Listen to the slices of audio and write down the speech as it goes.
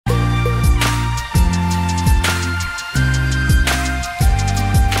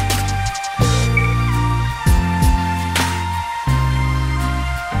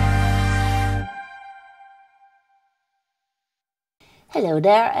Hello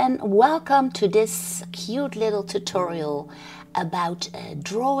there and welcome to this cute little tutorial about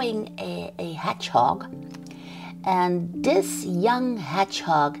drawing a hedgehog. And this young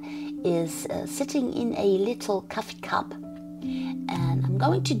hedgehog is sitting in a little coffee cup, and I'm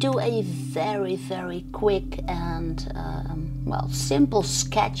going to do a very quick and simple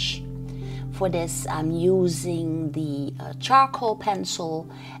sketch. For this I'm using the charcoal pencil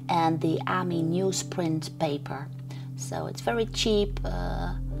and the Army newsprint paper. So it's very cheap,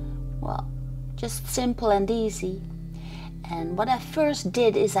 just simple and easy. And what I first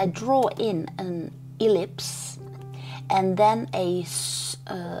did is I draw in an ellipse and then a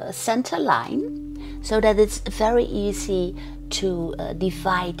center line, so that it's very easy to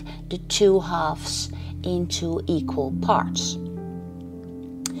divide the two halves into equal parts.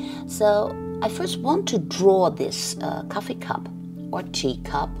 So I first want to draw this coffee cup or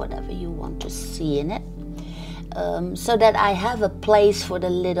teacup, whatever you want to see in it. So that I have a place for the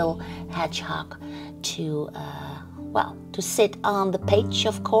little hedgehog to sit on the page,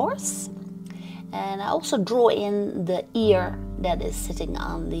 of course. And I also draw in the ear that is sitting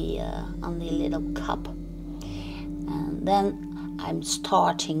on the little cup. And then I'm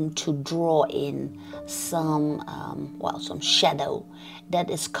starting to draw in some shadow that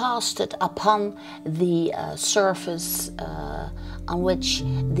is casted upon the surface on which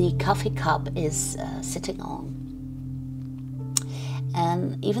the coffee cup is sitting on.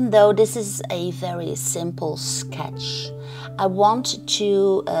 And even though this is a very simple sketch, I want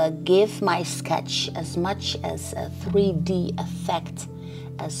to give my sketch as much as a 3D effect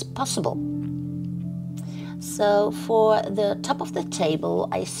as possible. So for the top of the table,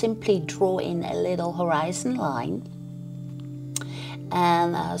 I simply draw in a little horizon line,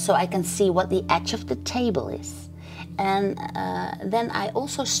 and so I can see what the edge of the table is. And then I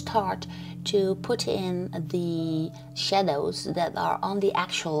also start to put in the shadows that are on the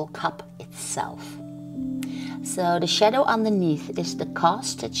actual cup itself. So the shadow underneath is the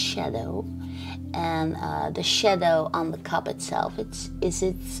casted shadow, and the shadow on the cup itself is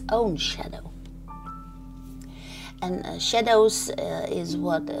its own shadow. And shadows is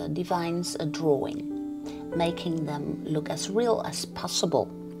what defines a drawing, making them look as real as possible.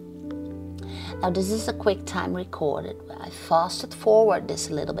 Now this is a quick time recorded. I fasted forward this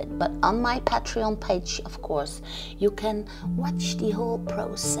a little bit, but on my Patreon page, of course, you can watch the whole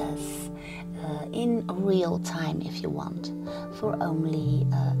process in real time if you want, for only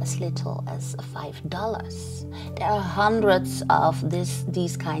as little as $5. There are hundreds of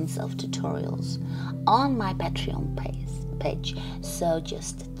these kinds of tutorials on my Patreon page, so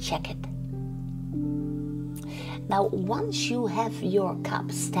just check it. Now, once you have your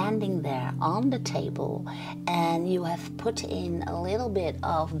cup standing there on the table and you have put in a little bit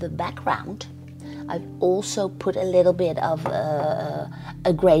of the background, I've also put a little bit of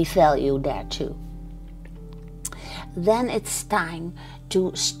a gray value there too. Then it's time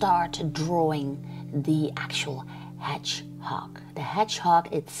to start drawing the actual hedgehog, the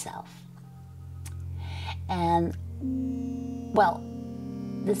hedgehog itself. And well,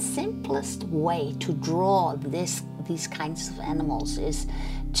 the simplest way to draw these kinds of animals is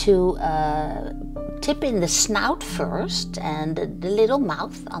to tip in the snout first and the little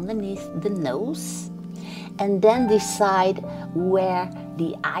mouth underneath the nose, and then decide where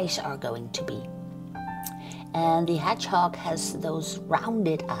the eyes are going to be. And the hedgehog has those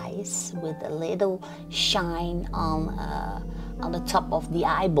rounded eyes with a little shine on the top of the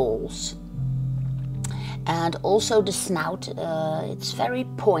eyeballs. And also the snout, it's very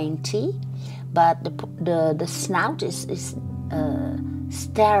pointy, but the snout is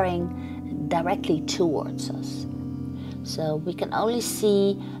staring directly towards us. So we can only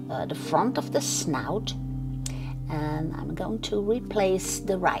see the front of the snout. And I'm going to replace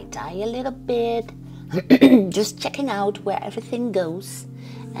the right eye a little bit, just checking out where everything goes.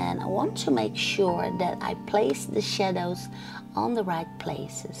 And I want to make sure that I place the shadows on the right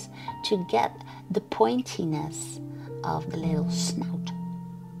places to get the pointiness of the little snout.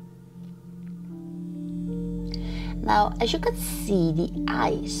 Now, as you can see, the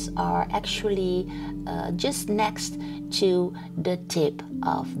eyes are actually just next to the tip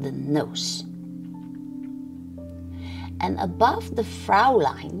of the nose. And above the frown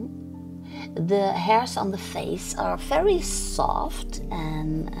line, the hairs on the face are very soft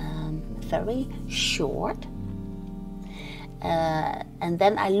and very short. And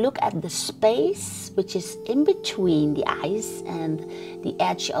then I look at the space which is in between the eyes and the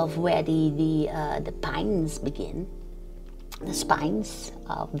edge of where the pines begin, the spines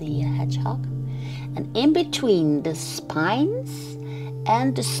of the hedgehog. And in between the spines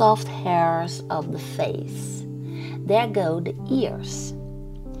and the soft hairs of the face, there go the ears.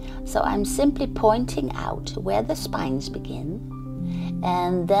 So I'm simply pointing out where the spines begin,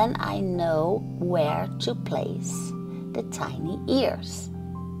 and then I know where to place the tiny ears.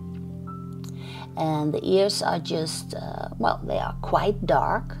 And the ears are just, they are quite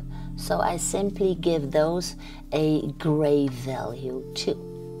dark, so I simply give those a gray value too.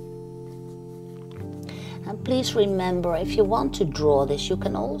 And please remember, if you want to draw this, you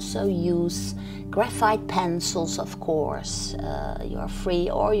can also use graphite pencils, of course. You're free,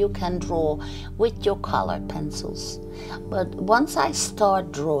 or you can draw with your colored pencils. But once I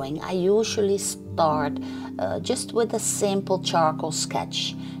start drawing, I usually start just with a simple charcoal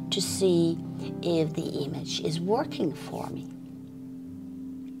sketch to see if the image is working for me.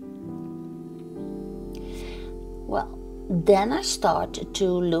 Well, then I start to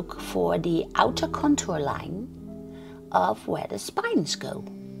look for the outer contour line of where the spines go.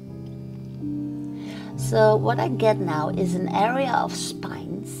 So what I get now is an area of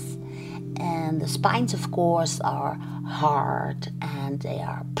spines, and the spines, of course, are hard and they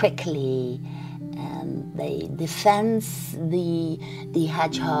are prickly, and they defend the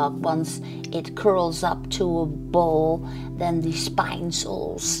hedgehog. Once it curls up to a ball, then the spines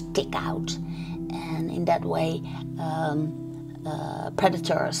all stick out, and in that way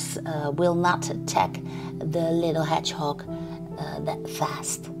predators will not attack the little hedgehog that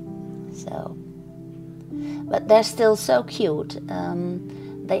fast. So, but they're still so cute.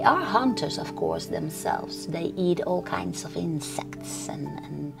 They are hunters, of course, themselves. They eat all kinds of insects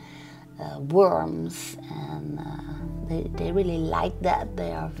and worms, and they really like that.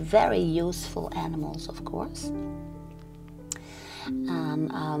 They are very useful animals, of course.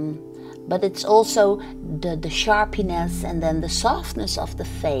 And but it's also the sharpness, and then the softness of the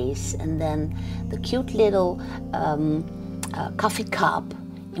face, and then the cute little coffee cup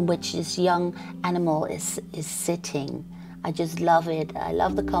in which this young animal is sitting. I just love it. I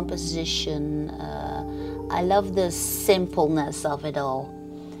love the composition. I love the simpleness of it all,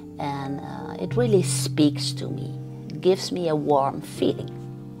 and it really speaks to me. It gives me a warm feeling.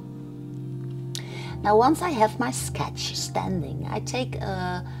 Now, once I have my sketch standing, I take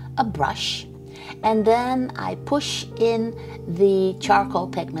a brush, and then I push in the charcoal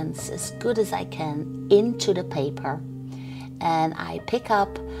pigments as good as I can into the paper, and I pick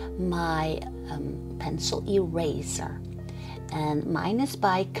up my pencil eraser, and mine is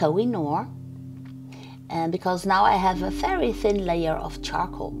by Koh-i-Noor, and because now I have a very thin layer of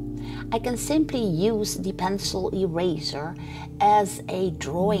charcoal, I can simply use the pencil eraser as a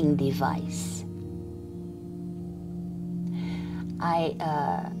drawing device.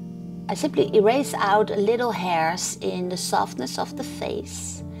 I simply erase out little hairs in the softness of the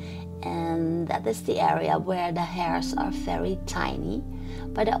face, and that is the area where the hairs are very tiny.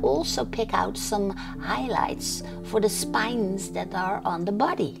 But I also pick out some highlights for the spines that are on the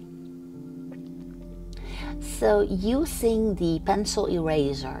body. So using the pencil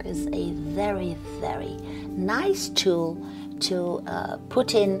eraser is a very, very nice tool to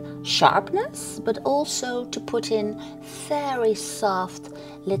put in sharpness, but also to put in very soft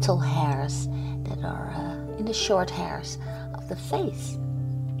little hairs that are in the short hairs of the face.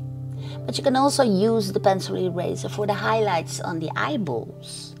 But you can also use the pencil eraser for the highlights on the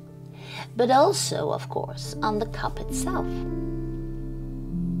eyeballs, but also, of course, on the cup itself.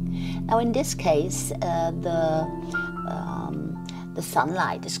 Now, in this case, the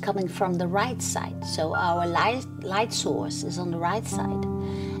sunlight is coming from the right side, so our light source is on the right side,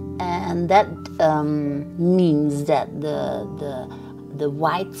 and that means that the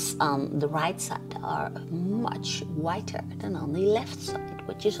whites on the right side are much whiter than on the left side,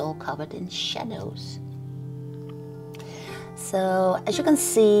 which is all covered in shadows. So as you can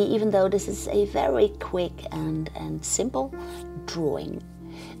see, even though this is a very quick and simple drawing,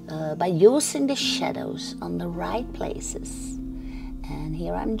 by using the shadows on the right places, and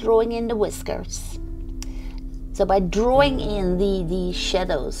here I'm drawing in the whiskers. So by drawing in the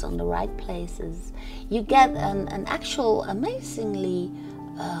shadows on the right places, you get an actual amazingly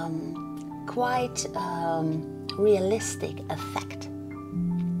quite realistic effect.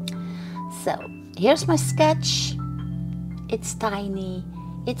 So here's my sketch. It's tiny,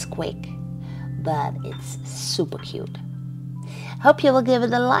 it's quick, but it's super cute. Hope you will give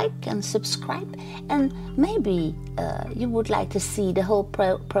it a like and subscribe, and maybe you would like to see the whole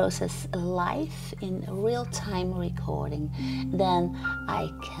process live in real-time recording. Then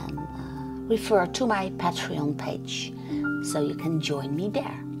I can refer to my Patreon page, so you can join me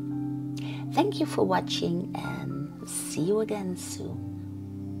there. Thank you for watching, and see you again soon.